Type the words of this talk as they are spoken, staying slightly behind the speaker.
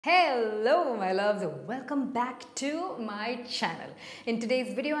Hello my loves, welcome back to my channel. In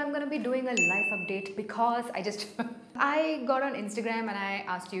today's video I'm going to be doing a life update because I got on Instagram and I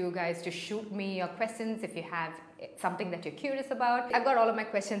asked you guys to shoot me your questions if you have something that you're curious about. I've got all of my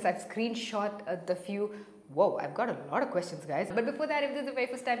questions, I've screenshot the few. Whoa, I've got a lot of questions, guys. But before that, if this is the very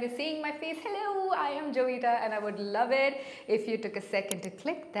first time you're seeing my face, hello, I am Jovita and I would love it if you took a second to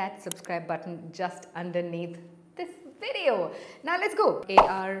click that subscribe button just underneath this video. Now let's go.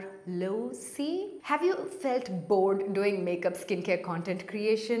 ERJovita. Have you felt bored doing makeup skincare content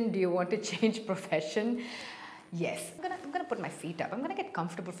creation? Do you want to change profession? Yes. I'm gonna put my feet up. I'm gonna get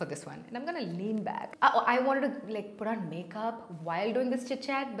comfortable for this one and I'm gonna lean back. I wanted to put on makeup while doing this chit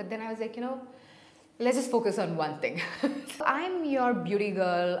chat, but then I was like, let's just focus on one thing. I'm your beauty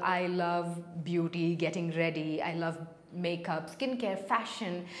girl. I love beauty, getting ready. I love makeup, skincare,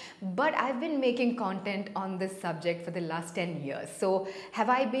 fashion, but I've been making content on this subject for the last 10 years. So have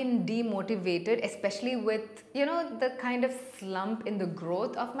I been demotivated, especially with, the kind of slump in the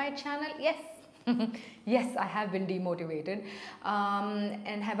growth of my channel? Yes. Yes, I have been demotivated.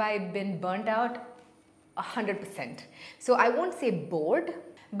 And have I been burnt out? 100%. So I won't say bored,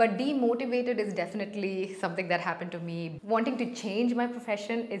 but demotivated is definitely something that happened to me. Wanting to change my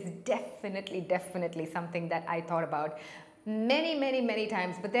profession is definitely something that I thought about many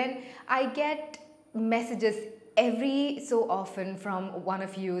times. But then I get messages every so often from one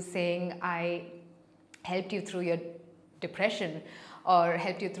of you saying I helped you through your depression or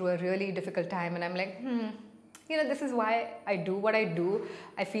helped you through a really difficult time. And I'm like, this is why I do what I do.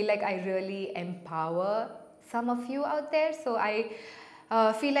 I feel like I really empower some of you out there. So I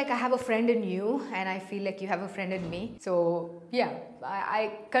feel like I have a friend in you and I feel like you have a friend in me. So yeah,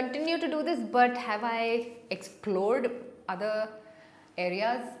 I continue to do this, but have I explored other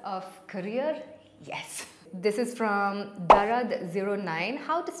areas of career? Yes. This is from Darad09.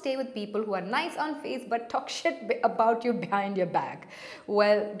 How to stay with people who are nice on face but talk shit about you behind your back.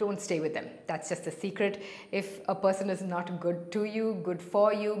 Well, don't stay with them. That's just a secret. If a person is not good to you, good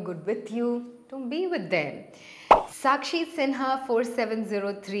for you, good with you, don't be with them. Sakshi Sinha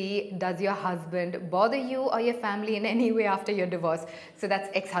 4703, does your husband bother you or your family in any way after your divorce? So that's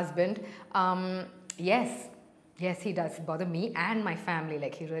ex-husband. Yes, he does bother me and my family.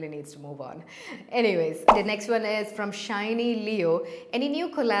 Like, he really needs to move on. Anyways, the next one is from Shiny Leo. Any new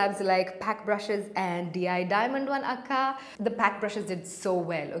collabs like pack brushes and DI Diamond One Akka? The pack brushes did so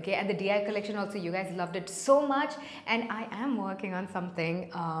well, okay? And the DI collection also, you guys loved it so much. And I am working on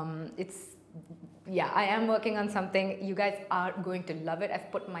something. I am working on something. You guys are going to love it. I've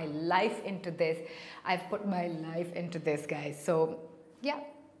put my life into this. Guys. So, yeah,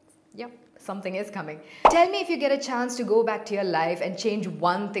 something is coming. Tell me, if you get a chance to go back to your life and change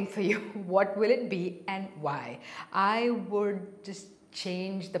one thing for you, what will it be and why? I would just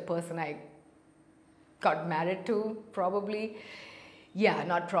change the person I got married to, probably. Yeah,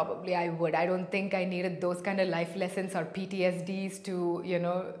 not probably, I would. I don't think I needed those kind of life lessons or PTSDs to,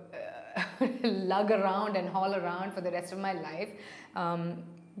 lug around and haul around for the rest of my life.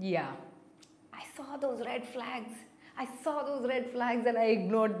 Yeah, I saw those red flags. And I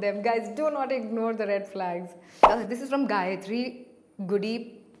ignored them. Guys, do not ignore the red flags. This is from Gayatri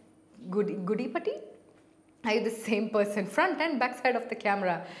Goody Patti. Are you the same person? Front and back side of the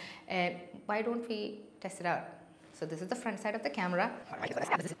camera. Why don't we test it out? So this is the front side of the camera.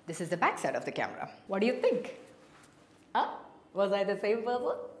 This is the back side of the camera. What do you think? Huh? Was I the same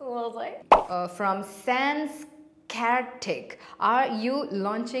person? Was I? From Sans Kartik. Are you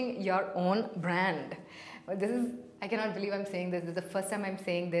launching your own brand? I cannot believe I'm saying this. This is the first time I'm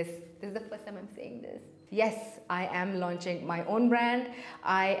saying this. Yes, I am launching my own brand.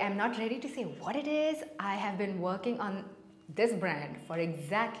 I am not ready to say what it is. I have been working on this brand for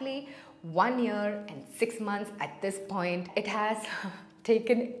exactly 1 year and 6 months at this point. It has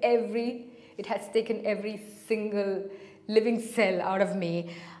taken every single living cell out of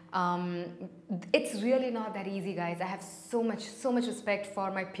me. It's really not that easy, guys. I have so much respect for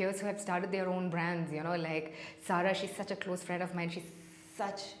my peers who have started their own brands, like Sarah. She's such a close friend of mine. She's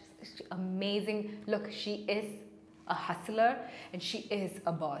amazing. Look, she is a hustler and she is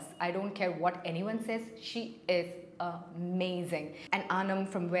a boss. I don't care what anyone says. She is amazing. And Anam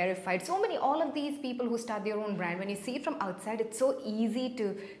from Verified. All of these people who start their own brand, when you see it from outside, it's so easy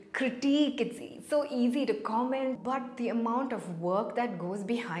to critique, it's so easy to comment, but the amount of work that goes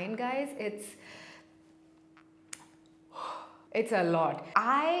behind, guys, It's a lot.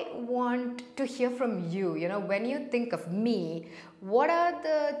 I want to hear from you. You know, when you think of me, what are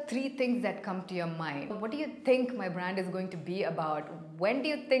the 3 things that come to your mind? What do you think my brand is going to be about? When do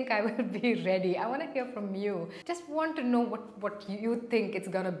you think I will be ready? I want to hear from you. Just want to know what you think it's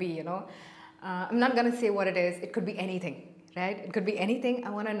gonna be, you know. I'm not gonna say what it is. It could be anything, right? It could be anything. I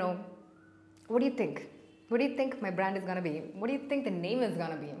want to know, what do you think? What do you think my brand is gonna be? What do you think the name is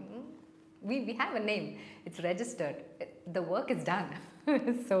gonna be? We have a name. It's registered. The work is done.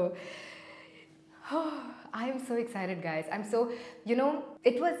 So, I am so excited, guys. I'm so, you know,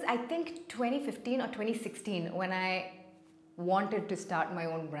 it was, I think, 2015 or 2016 when I wanted to start my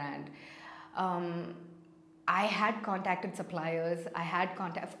own brand. I had contacted suppliers. I had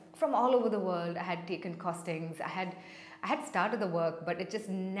contact from all over the world. I had taken costings. I had started the work, but it just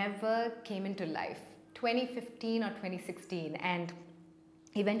never came into life. 2015 or 2016, and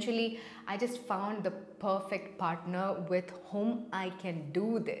eventually I just found the perfect partner with whom I can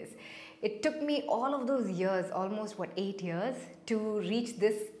do this. It took me all of those years, almost 8 years, to reach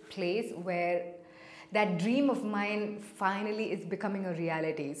this place where that dream of mine finally is becoming a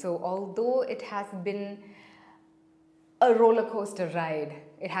reality. So although it has been a roller coaster ride,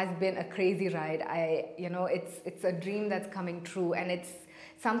 it has been a crazy ride, it's a dream that's coming true, and it's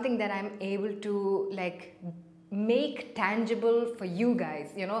something that I'm able to like make tangible for you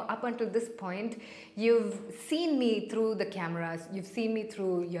guys. You know, up until this point, you've seen me through the cameras, you've seen me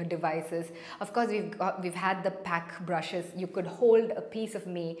through your devices. Of course, we've had the pack brushes. You could hold a piece of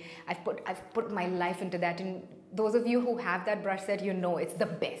me. I've put my life into that, and those of you who have that brush set, you know it's the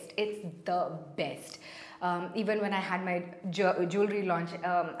best. It's the best. Even when I had my jewelry launch,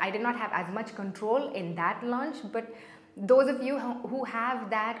 I did not have as much control in that launch, but those of you who have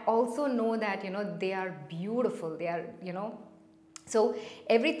that also know that, you know, they are beautiful. They are, you know, so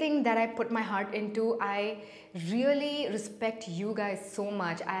everything that I put my heart into, I really respect you guys so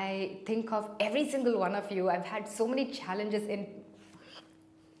much. I think of every single one of you. I've had so many challenges in,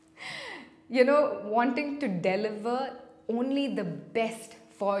 you know, wanting to deliver only the best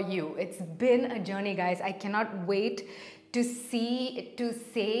for you. It's been a journey, guys. I cannot wait to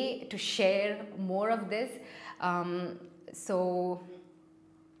share more of this. So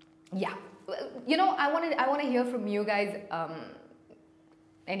yeah, you know, I want to hear from you guys.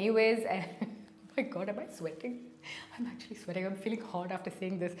 Anyways, and oh my God, am I sweating? I'm actually sweating. I'm feeling hot after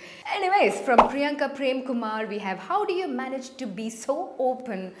saying this. Anyways, from Priyanka Prem Kumar, we have, how do you manage to be so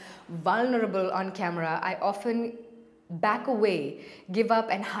open, vulnerable on camera? I often back away, give up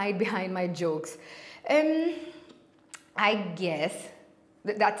and hide behind my jokes. I guess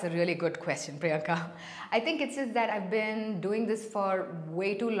that's a really good question, Priyanka. I think it's just that I've been doing this for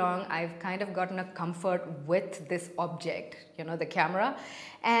way too long. I've kind of gotten a comfort with this object, you know, the camera.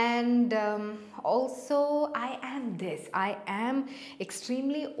 And also I am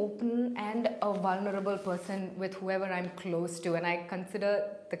extremely open and a vulnerable person with whoever I'm close to. And I consider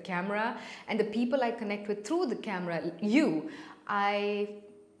the camera and the people I connect with through the camera, I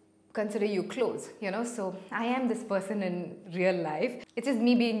consider you close, you know, so I am this person in real life. It's just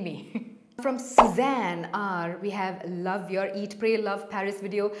me being me. From Suzanne R, we have, love your Eat, Pray, Love Paris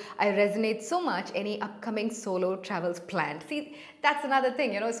video. I resonate so much. Any upcoming solo travels planned? See, that's another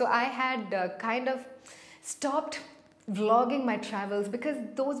thing, you know, so I had kind of stopped vlogging my travels because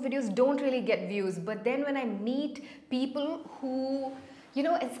those videos don't really get views. But then when I meet people who, you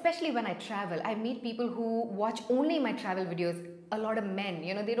know, especially when I travel, I meet people who watch only my travel videos. A lot of men,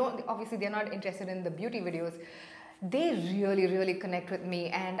 you know, they're not interested in the beauty videos. They really connect with me,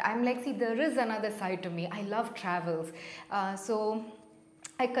 and I'm like, see, there is another side to me. I love travels. So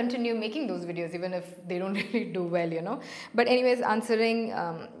I continue making those videos even if they don't really do well, you know. But anyways, answering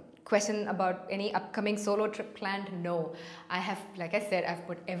question about any upcoming solo trip planned, no. I have, like I said, I've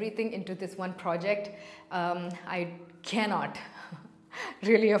put everything into this one project. I cannot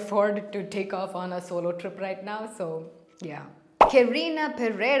really afford to take off on a solo trip right now, so yeah. Karina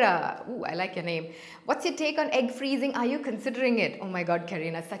Pereira, ooh, I like your name. What's your take on egg freezing? Are you considering it? Oh my God,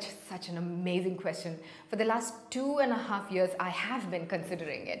 Karina, such an amazing question. For the last 2.5 years, I have been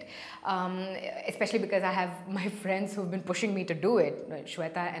considering it, especially because I have my friends who've been pushing me to do it,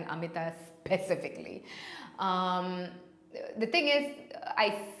 Shweta and Amita specifically. The thing is,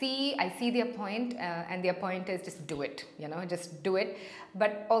 I see their point, and their point is just do it, you know, just do it.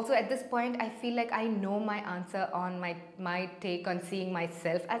 But also at this point, I feel like I know my answer on my take on seeing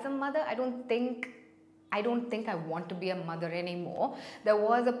myself as a mother. I don't think I don't think I want to be a mother anymore. There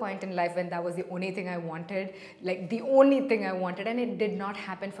was a point in life when that was the only thing I wanted, like the only thing I wanted, and it did not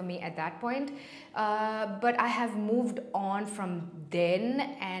happen for me at that point. But I have moved on from then,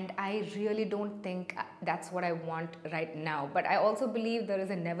 and I really don't think that's what I want right now. But I also believe there is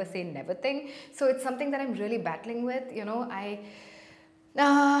a never say never thing. So it's something that I'm really battling with. You know, I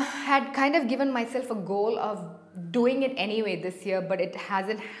had kind of given myself a goal of doing it anyway this year, but it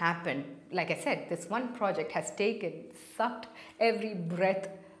hasn't happened. Like I said, this one project has sucked every breath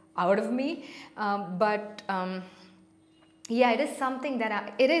out of me. Yeah, it is something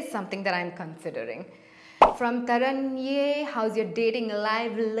that I'm considering. From Taranye, how's your dating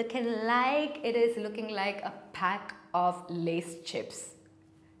life looking like? It is looking like a pack of Lace chips.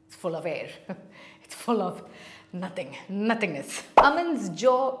 It's full of air. It's full of nothingness. Aman's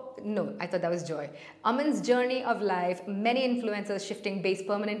I thought that was joy. Aman's journey of life, many influencers shifting base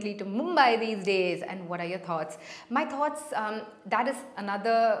permanently to Mumbai these days. And what are your thoughts? My thoughts, that is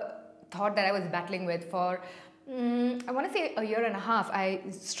another thought that I was battling with for, I want to say a year and a half. I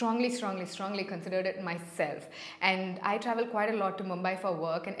strongly considered it myself. And I travel quite a lot to Mumbai for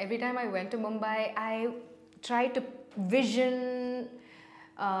work. And every time I went to Mumbai, I tried to vision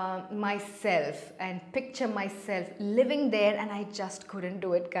myself and picture myself living there, and I just couldn't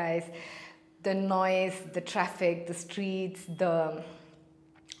do it, guys. The noise, the traffic, the streets,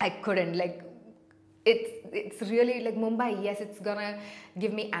 I couldn't. Like, it's really like Mumbai. Yes, it's gonna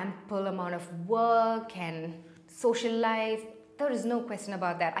give me ample amount of work and social life. There is no question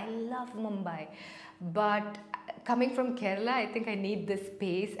about that. I love Mumbai, but coming from Kerala, I think I need this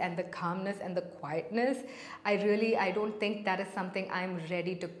space and the calmness and the quietness. I don't think that is something I'm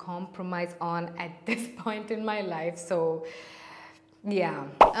ready to compromise on at this point in my life. So, yeah.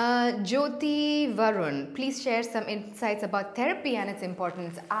 Jyoti Varun, please share some insights about therapy and its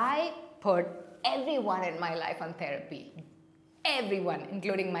importance. I put everyone in my life on therapy. Everyone,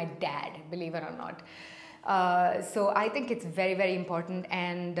 including my dad, believe it or not. So I think it's very, very important,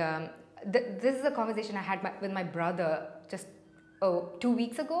 and this is a conversation I had with my brother just 2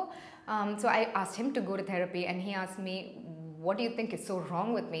 weeks ago. So I asked him to go to therapy, and he asked me, what do you think is so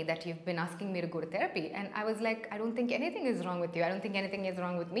wrong with me that you've been asking me to go to therapy? And I was like, I don't think anything is wrong with you. I don't think anything is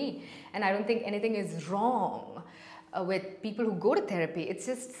wrong with me. And I don't think anything is wrong with people who go to therapy. It's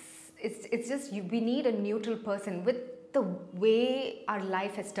just we need a neutral person. With the way our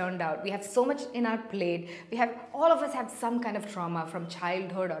life has turned out, we have so much in our plate. All of us have some kind of trauma from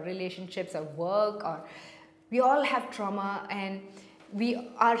childhood or relationships or work, or we all have trauma, and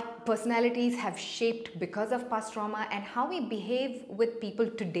our personalities have shaped because of past trauma, and how we behave with people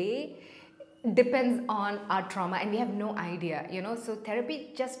today depends on our trauma, and we have no idea, you know. So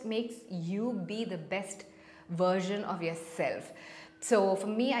therapy just makes you be the best version of yourself. So for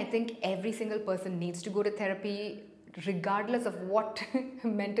me, I think every single person needs to go to therapy, regardless of what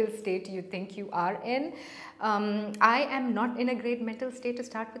mental state you think you are in. I am not in a great mental state to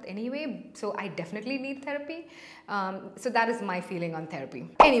start with anyway, so I definitely need therapy. So that is my feeling on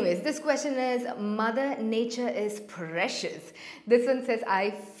therapy. Anyways, this question is, Mother Nature is precious. This one says,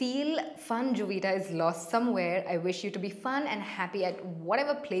 I feel fun Jovita is lost somewhere. I wish you to be fun and happy at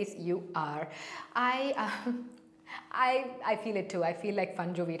whatever place you are. I feel it too. I feel like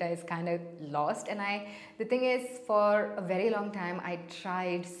Fun Jovita is kind of lost, and the thing is, for a very long time I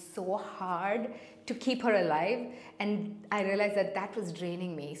tried so hard to keep her alive, and I realized that was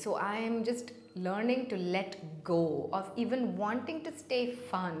draining me. So I am just learning to let go of even wanting to stay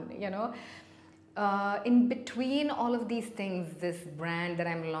fun, you know. In between all of these things, this brand that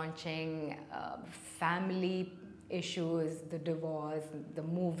I'm launching, family issues, the divorce, the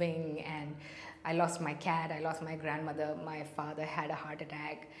moving, and I lost my cat, I lost my grandmother, my father had a heart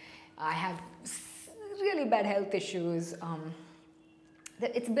attack, I have really bad health issues.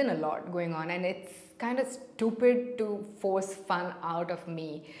 It's been a lot going on, and it's kind of stupid to force fun out of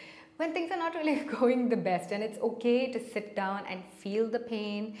me when things are not really going the best. And it's okay to sit down and feel the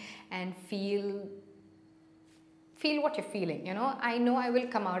pain and feel what you're feeling, you know. I know I will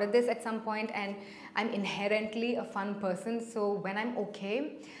come out of this at some point, and I'm inherently a fun person, so when I'm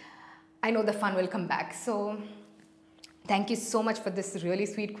okay, I know the fun will come back. So thank you so much for this really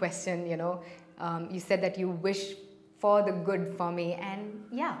sweet question, you know. You said that you wish for the good for me, and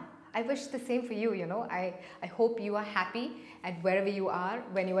yeah, I wish the same for you, you know. I hope you are happy at wherever you are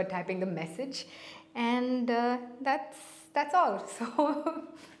when you are typing the message, and that's all. So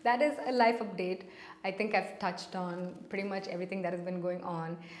that is a life update. I think I've touched on pretty much everything that has been going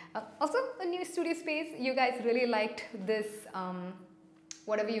on. Also, a new studio space. You guys really liked this,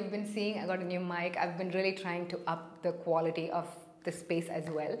 whatever you've been seeing. I got a new mic. I've been really trying to up the quality of the space as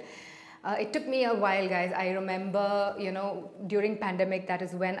well. It took me a while, guys. I remember, you know, during pandemic, that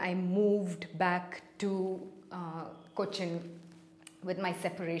is when I moved back to Cochin with my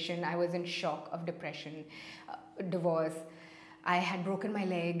separation. I was in shock of depression, divorce. I had broken my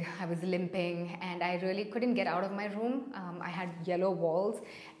leg, I was limping, and I really couldn't get out of my room. I had yellow walls,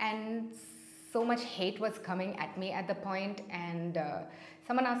 and so much hate was coming at me at the point. And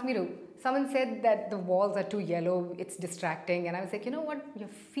someone said that the walls are too yellow, it's distracting. And I was like, you know what, you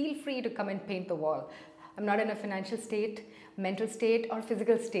feel free to come and paint the wall. I'm not in a financial state, mental state, or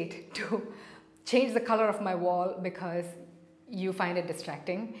physical state to change the color of my wall because you find it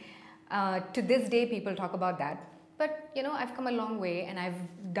distracting. To this day, people talk about that. But, you know, I've come a long way and I've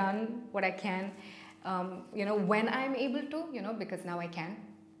done what I can, you know, when I'm able to, you know, because now I can,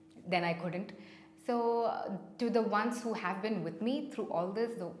 then I couldn't. So to the ones who have been with me through all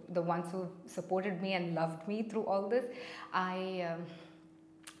this, the ones who supported me and loved me through all this, I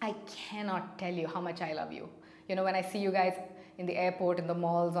cannot tell you how much I love you. You know, when I see you guys in the airport, in the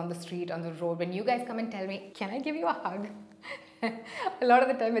malls, on the street, on the road, when you guys come and tell me, can I give you a hug? A lot of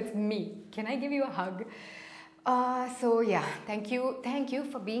the time it's me. Can I give you a hug? So yeah, thank you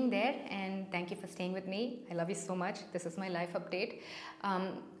for being there, and thank you for staying with me. I love you so much. This is my life update.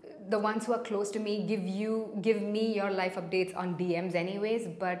 The ones who are close to me, give me your life updates on DMs anyways,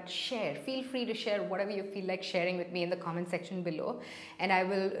 but feel free to share whatever you feel like sharing with me in the comment section below, and I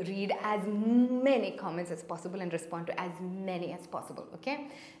will read as many comments as possible and respond to as many as possible, okay?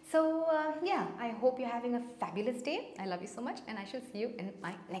 So yeah, I hope you're having a fabulous day. I love you so much, and I shall see you in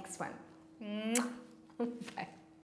my next one. Bye.